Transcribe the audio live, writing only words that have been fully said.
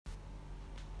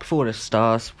before this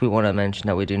starts, we want to mention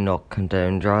that we do not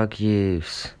condone drug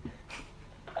use.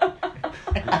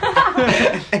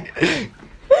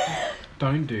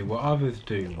 Don't do what others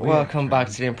do. Welcome back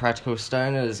to the Impractical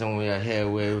Stoners, and we are here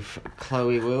with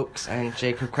Chloe Wilkes and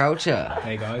Jacob Croucher.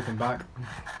 Hey guys, I'm back.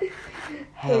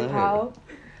 Hello. Hey pal.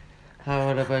 How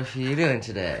are the both of you doing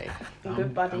today?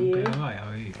 Good buddy. I'm good, alright.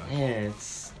 How are you guys? Yeah,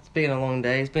 it's been a long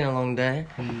day. It's been a long day,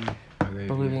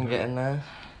 but we've been getting there.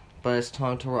 But it's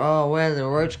time to... Oh, where did the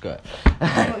roach go?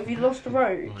 Have you lost the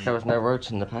road? There was no roach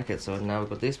in the packet, so now we've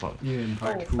got this one. You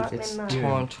Impractical. fuck It's man.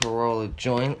 time to roll a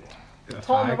joint.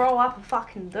 Time to roll up a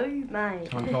fucking dude,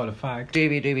 mate. Time to roll a fag.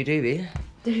 Doobie doobie doobie.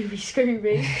 Doobie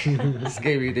Scooby.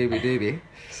 Scooby doobie doobie.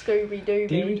 Scooby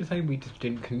Did we Dooby. just say we just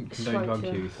didn't condone Smoke drug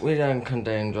you. use? We don't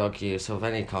condone drug use of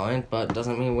any kind, but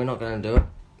doesn't mean we're not going to do it.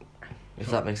 If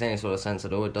that makes any sort of sense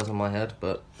at all, it does in my head,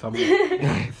 but...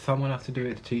 Someone has to do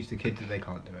it to teach the kids that they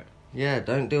can't do it. Yeah,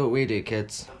 don't do what we do,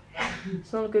 kids.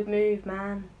 It's not a good move,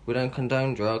 man. We don't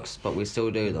condone drugs, but we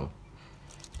still do them.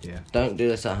 Yeah. Don't do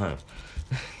this at home.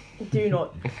 Do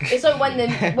not. It's like when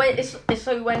it's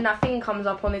like when that thing comes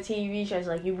up on the TV show. It's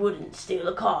like you wouldn't steal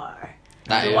a car.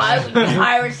 That So is- why would you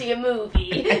piracy a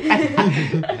movie?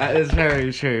 That is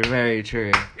very true, very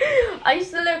true. I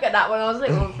used to look at that when I was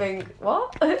little and think,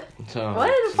 what? So,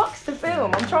 Where the fuck's the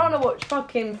film? I'm trying to watch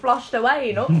fucking Flushed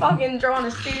Away, not fucking trying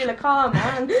to steal a car,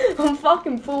 man. I'm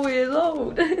fucking 4 years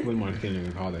old. Wouldn't mind stealing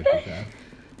a car though, to be fair.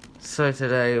 So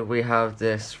today we have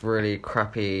this really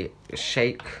crappy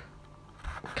shake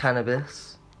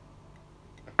cannabis.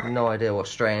 No idea what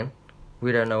strain.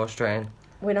 We don't know what strain.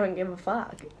 We don't give a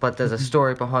fuck. But there's a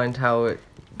story behind how it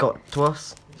got to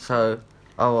us. So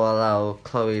I will allow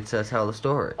Chloe to tell the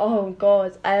story. Oh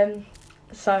god.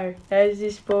 So there's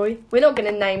this boy. We're not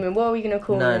gonna name him. What are we gonna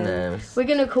call No him? names. We're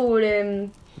gonna call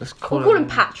him. Let's We'll call him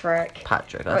Patrick.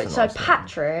 Patrick. Right. That's So a nice name.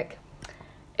 Patrick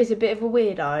is a bit of a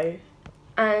weirdo,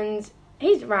 and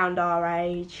he's around our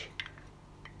age.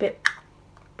 Bit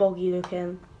boggy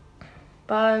looking,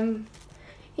 but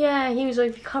yeah, he was like,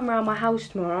 if you come around my house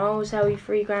tomorrow, I'll sell you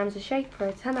 3 grams of shake for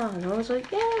a tenner. And I was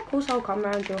like, yeah, of course I'll come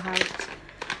round your house.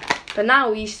 But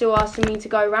now he's still asking me to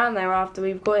go round there after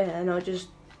we've got it, and I'm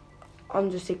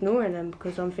just ignoring him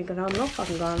because I'm thinking I'm not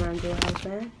fucking going round your house,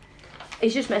 man.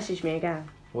 He's just messaged me again.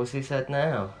 What's he said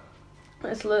now?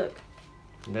 Let's look.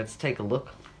 Let's take a look.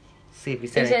 See if he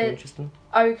said He anything said- interesting.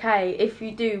 Okay, if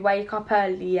you do, wake up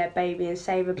early, yeah, baby, and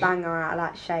save a banger out of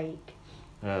that shake.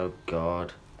 Oh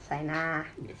God. Say nah.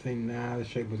 Saying nah, the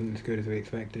shake wasn't as good as we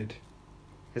expected.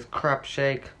 His crap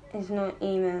shake. It's not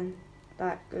even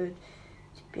that good,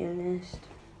 to be honest.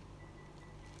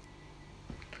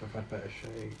 I've had better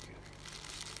shake.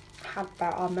 How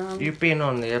about our man? You've been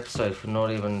on the episode for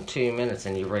not even 2 minutes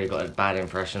and you've already got a bad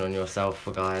impression on yourself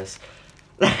for guys.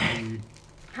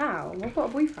 How? I've got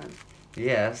a boyfriend.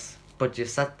 Yes, but you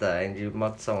sat there and you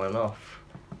mugged someone off.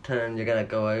 Turn, you're gonna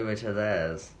go over to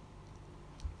theirs.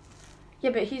 Yeah,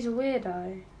 but he's a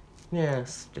weirdo. Yeah,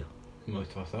 still.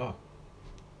 Most of us are.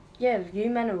 Yeah, you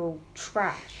men are all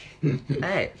trash.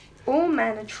 Hey, All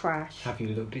men are trash. Have you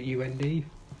looked at UND?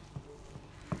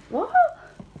 What?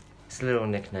 it's a little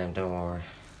nickname, don't worry.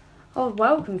 I was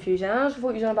well confused. I also thought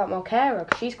you was on about my carer,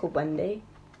 because she's called Wendy.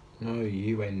 No,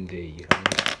 UND.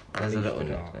 There's a little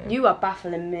nickname. You are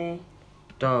baffling me.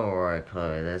 Don't worry,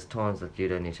 Chloe, there's times that you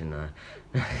don't need to know.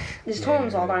 There's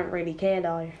times I Yeah. don't really care,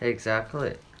 though.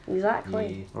 Exactly.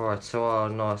 Exactly. Alright, so our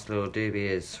nice little doobie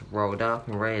is rolled up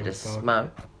and ready to Oh, fuck.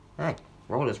 smoke. Hey,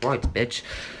 rollers rights, bitch.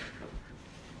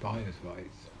 Buyer's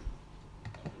rights.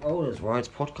 Rollers rights,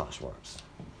 podcast rights.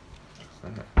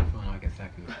 Fine, I get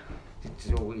second.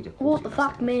 It's all we do. What the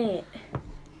fuck, mate?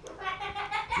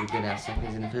 We've been our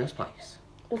seconds in the first place.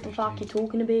 What the fuck you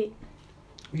talking about?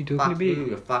 What are you talking Fuck about? you,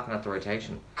 you're fucking up the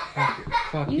rotation.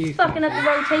 Fuck You you, fucking at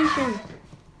sassy. the rotation.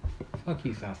 Fuck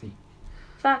you, sassy.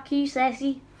 Fuck you,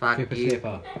 sassy. Fuck Tripper you.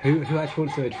 snipper. Who actually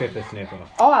wants to do a tripper snipper?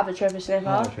 I'll have a tripper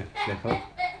sniffer. Oh, tripper snipper.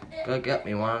 Go get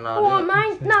me one and I'll What, do it.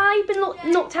 mate? Nah, you've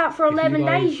been knocked out for If you 11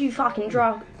 guys- days, you fucking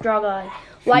druggo.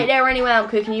 Wait there anyway, I'm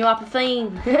cooking you up a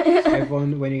theme.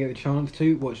 Everyone, when you get the chance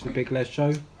to, watch the Big Les show.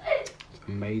 It's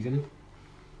amazing.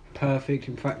 Perfect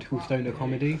and practical stoner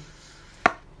comedy.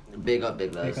 Big up,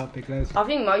 big Big Les. up, Big Les. I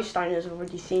think most stoners have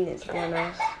already seen it, to be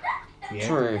honest. Yeah.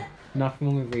 True. Nothing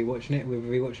wrong with rewatching it. We're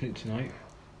rewatching it tonight.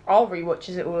 I'll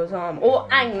rewatches it all the time. Or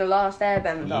Aang the Last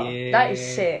Airbender. That is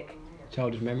Yeah. sick.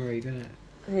 Childhood memories, isn't it?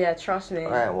 Yeah, trust me.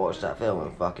 I ain't watched that film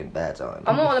in fucking bad time.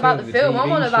 I'm not on about the film,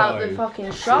 I'm on TV about the show.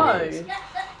 fucking show.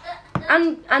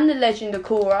 And the Legend of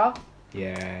Korra.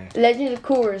 Yeah, Legend of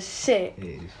Korra is sick.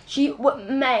 it is.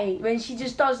 Mate, when she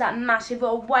just does that massive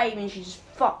little wave and she just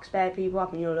fucks bad people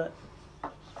up and you're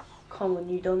like, come on,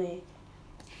 you done it.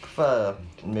 Prefer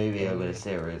movie over the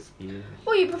series. Yeah.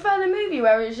 Well, you prefer the movie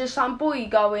where it's just some boy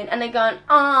going and they're going,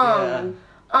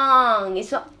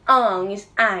 it's not it's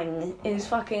ang. It's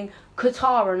fucking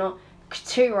Katara, not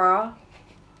Katura.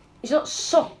 It's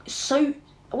not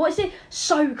what is it?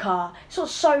 Soka. It's not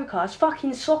Soka, it's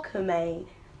fucking soccer, mate.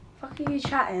 Fuck are you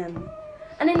chatting?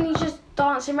 And then he's just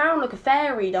dancing around like a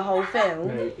fairy the whole film.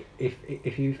 No,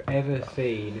 if you've ever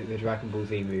seen the Dragon Ball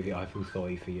Z movie, I feel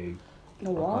sorry for you. I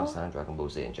can't What? stand Dragon Ball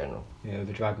Z in general. Yeah,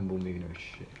 the Dragon Ball movie, no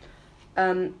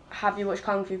shit. Have you watched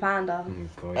Kung Fu Panda? Oh,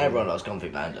 God, Everyone loves Kung Fu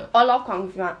Panda. I love Kung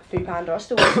Fu Panda. I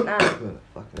still watch it now.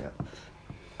 Fucking hell.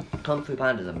 Kung Fu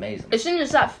Panda's amazing. As soon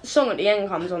as that song at the end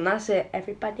comes on, that's it.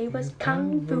 Everybody was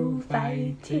Kung Fu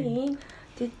fighting.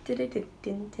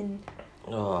 Dun.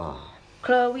 Oh.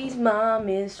 Chloe's mom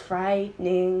is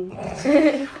frightening.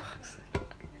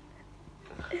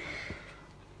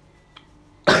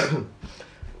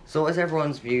 So what's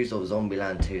everyone's views of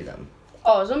Zombieland 2 then?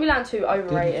 Oh, Zombieland 2 Didn't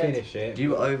overrated. finish it. Do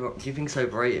you think it's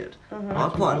overrated? Mhm. I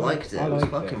quite liked it. I It was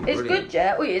liked it. fucking It's brilliant. good,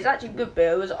 yeah. Wait, it's actually good, but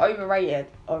it was overrated,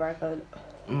 I reckon.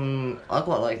 I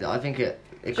quite liked it. I think it.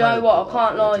 Do you know what? I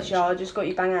can't lie to you. I just got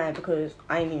you bang out because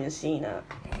I ain't even seen it.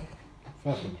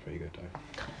 First one's pretty good though.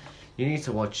 You need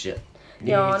to watch it. You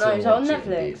Yeah, I need know, to it's on watch it,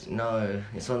 Netflix. indeed. No,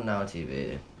 it's on Now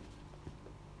TV.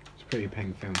 It's a pretty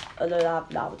paying film. Although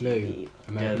that would Lou, be.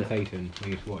 American Yeah, Satan. We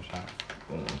need to watch that.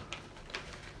 Mm.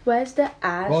 Where's the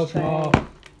ashtray? All Cosmo.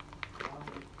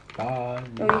 Bye.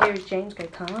 you hear is James go,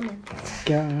 Carmen.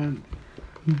 Gone.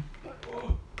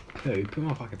 Lou, put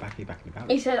my fucking back in the bag.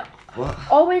 He said, What?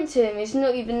 I went to him, it's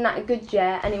not even that good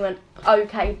yet, and he went,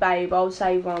 okay, babe, I'll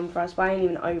save one for us, but I ain't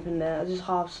even opened it. I just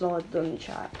half slided on the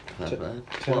chat. Fair play.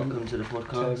 tell Welcome to the Tell him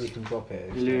you podcast. can drop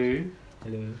it. Hello.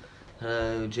 Hello.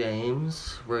 Hello,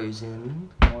 James, Rosen.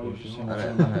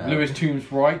 Lewis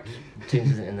Toombs right.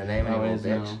 James isn't in the name Oh, anymore, it is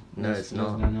bitch. now. No, Yes, it's it is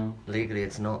not. now. Legally,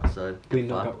 it's not. So. We're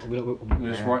not, fucked.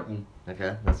 Lewis Yeah. right then.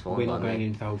 Okay, that's fine. we're by not going me.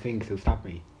 into the whole thing because he'll stab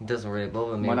me. It doesn't really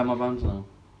bother me. Might have my buns now.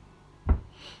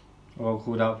 I got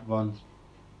called out for buns.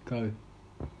 Go.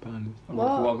 Band. I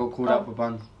What? got called out for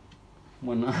buns.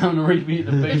 When I want to repeat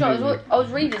the Bitch, thing. I was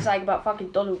reading something about fucking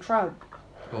Donald Trump.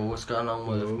 Well, what's going on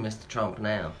with Oh. Mr. Trump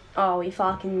now? Oh, he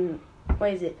fucking.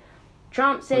 What is it?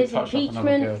 Trump says touched up another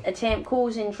impeachment girl. attempt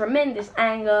causing tremendous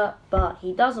anger, but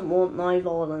he doesn't want no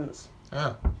violence.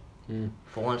 Oh. Mm.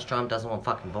 For once, Trump doesn't want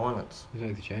fucking violence. There's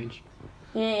no to change.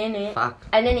 Yeah, innit? Fuck.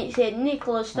 And then it said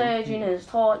Nicola Sturgeon has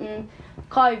tightened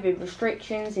COVID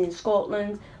restrictions in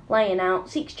Scotland, laying out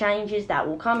 6 changes that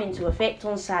will come into effect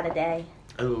on Saturday.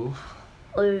 Ooh.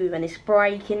 Ooh, and it's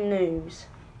breaking news.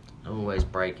 Always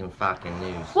breaking fucking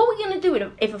news. What are we gonna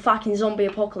do if a fucking zombie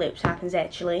apocalypse happens,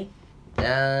 actually?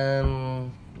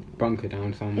 Bunker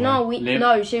down somewhere.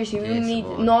 No, seriously, we Yes, need,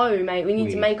 boy. no, mate, we need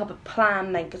We- to make up a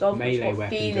plan, mate, because obviously Melee we've got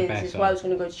weapons are feelings as better. well, it's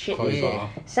gonna go to shit this Crowbar. year.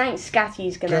 Saint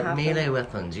Scatty's gonna Get happen. melee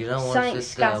weapons. You don't want Saint to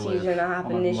sit there Scatty's with. gonna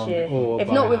happen Oh, this my year. Or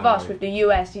If not with by us, how? with the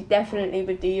US, he's definitely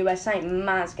with the US. Saint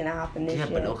Mad's gonna happen this Yeah,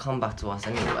 year. but it'll come back to us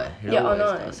anyway. It Yeah, I always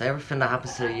know. does. Everything that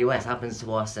happens to the US happens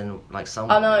to us in like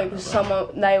some. I know, because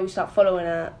they all start following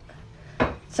it.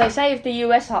 So say if the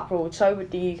US upruled, so would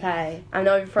the UK. And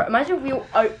imagine if we all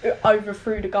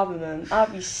overthrew the government.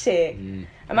 That'd be sick. Mm.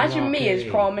 Imagine me as Anarchy.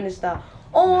 Prime Minister.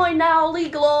 I now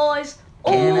legalise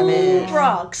all Cannabis.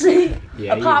 drugs.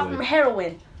 Yeah, Apart you from would.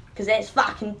 heroin. Because that's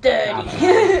fucking dirty.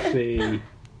 See.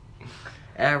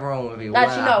 Everyone would be. Actually,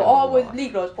 well no, happy I with would that.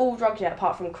 legalise all drugs yet,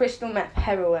 apart from crystal meth,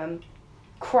 heroin,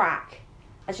 crack.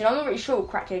 Actually, I'm not really sure what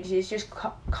crack is, because it's just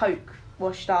coke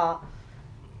washed up.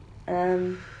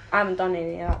 I haven't done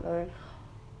any of that though.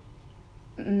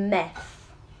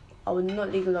 Meth. I would not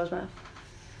legalise meth.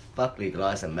 Fuck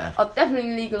legalising meth. I'd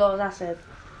definitely legalise acid.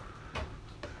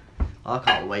 I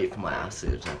can't wait for my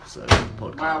acid episode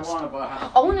podcast.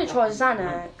 I want to try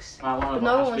Xanax, but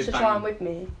no one wants to try them with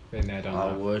me. Been there, done I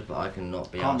that. would, but I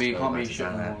cannot be. Can't asked be- to can't go be back to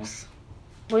shit no more. Xanax.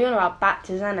 Well, you're not back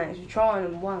to Xanax. We're trying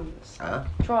them once. Huh?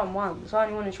 Try them once. I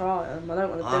only want to try them. I don't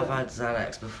want to do I've them. had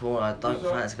Xanax before. I don't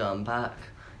fancy going back.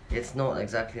 It's not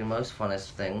exactly the most funnest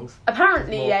things.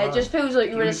 Apparently, More yeah, it fun. just feels like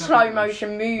you're in a Give me slow that.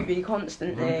 motion movie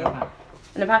constantly.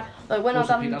 And like when I've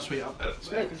done. sweet up. It's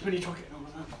when you chuck it.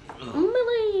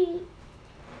 Millie,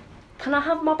 can I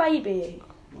have my baby?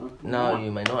 No, you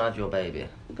may not have your baby.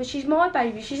 But she's my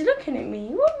baby. She's looking at me.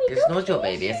 You want me? It's don't not your you?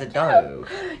 baby. It's a You dog.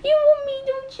 want me,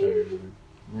 don't you?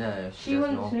 No, She does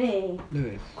wants not. me.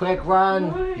 Lewis, Quick,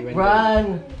 run! you went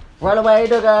Run! Run away,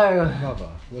 doggo! Brother,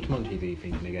 what munchies are you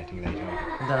thinking of getting later?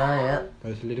 Don't know yet.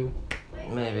 Both a little?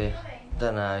 Maybe.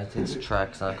 Don't know. It's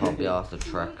Trek, so I can't be after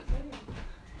Trek.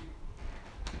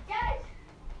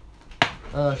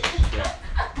 Oh shit.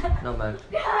 No man.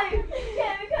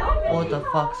 What the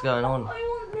fuck's going on?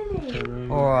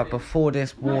 Alright, before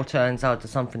this war turns out to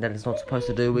something that it's not supposed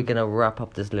to do, we're gonna wrap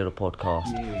up this little podcast.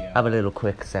 Yeah. Have a little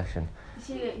quick session.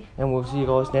 And we'll see you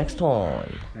guys next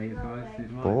time. Hey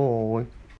guys, Bye.